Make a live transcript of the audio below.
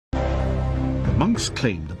monks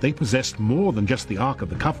claimed that they possessed more than just the Ark of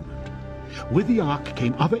the Covenant. With the Ark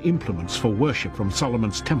came other implements for worship from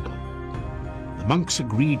Solomon's temple. The monks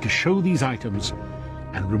agreed to show these items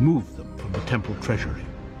and remove them from the temple treasury.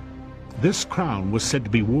 This crown was said to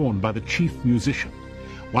be worn by the chief musician,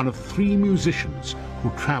 one of 3 musicians who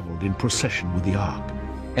traveled in procession with the Ark.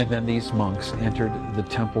 And then these monks entered the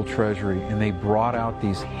temple treasury and they brought out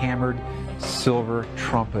these hammered silver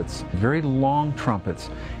trumpets, very long trumpets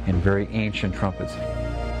and very ancient trumpets.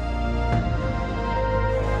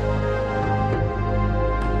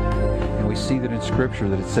 And we see that in Scripture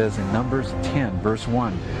that it says in Numbers 10, verse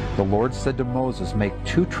 1, the Lord said to Moses, make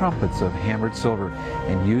 2 trumpets of hammered silver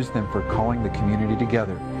and use them for calling the community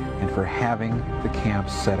together and for having the camp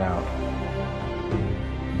set out.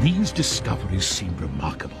 These discoveries seem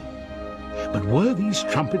remarkable. But were these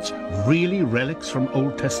trumpets really relics from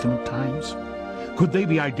Old Testament times? Could they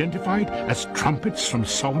be identified as trumpets from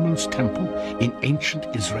Solomon's temple in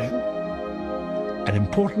ancient Israel? An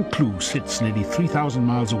important clue sits nearly 3,000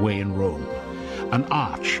 miles away in Rome, an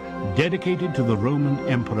arch dedicated to the Roman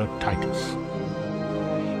Emperor Titus.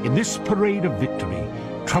 In this parade of victory,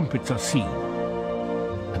 trumpets are seen,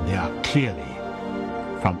 and they are clearly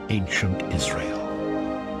from ancient Israel.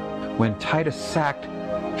 When Titus sacked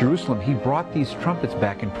Jerusalem, he brought these trumpets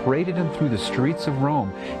back and paraded them through the streets of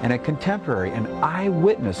Rome. And a contemporary, an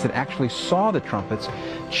eyewitness that actually saw the trumpets,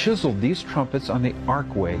 chiseled these trumpets on the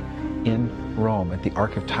archway in Rome at the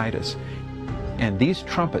Ark of Titus. And these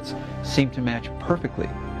trumpets seem to match perfectly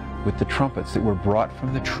with the trumpets that were brought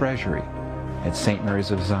from the treasury at St. Mary's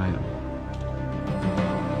of Zion.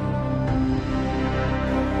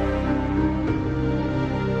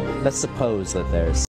 Let's suppose that there's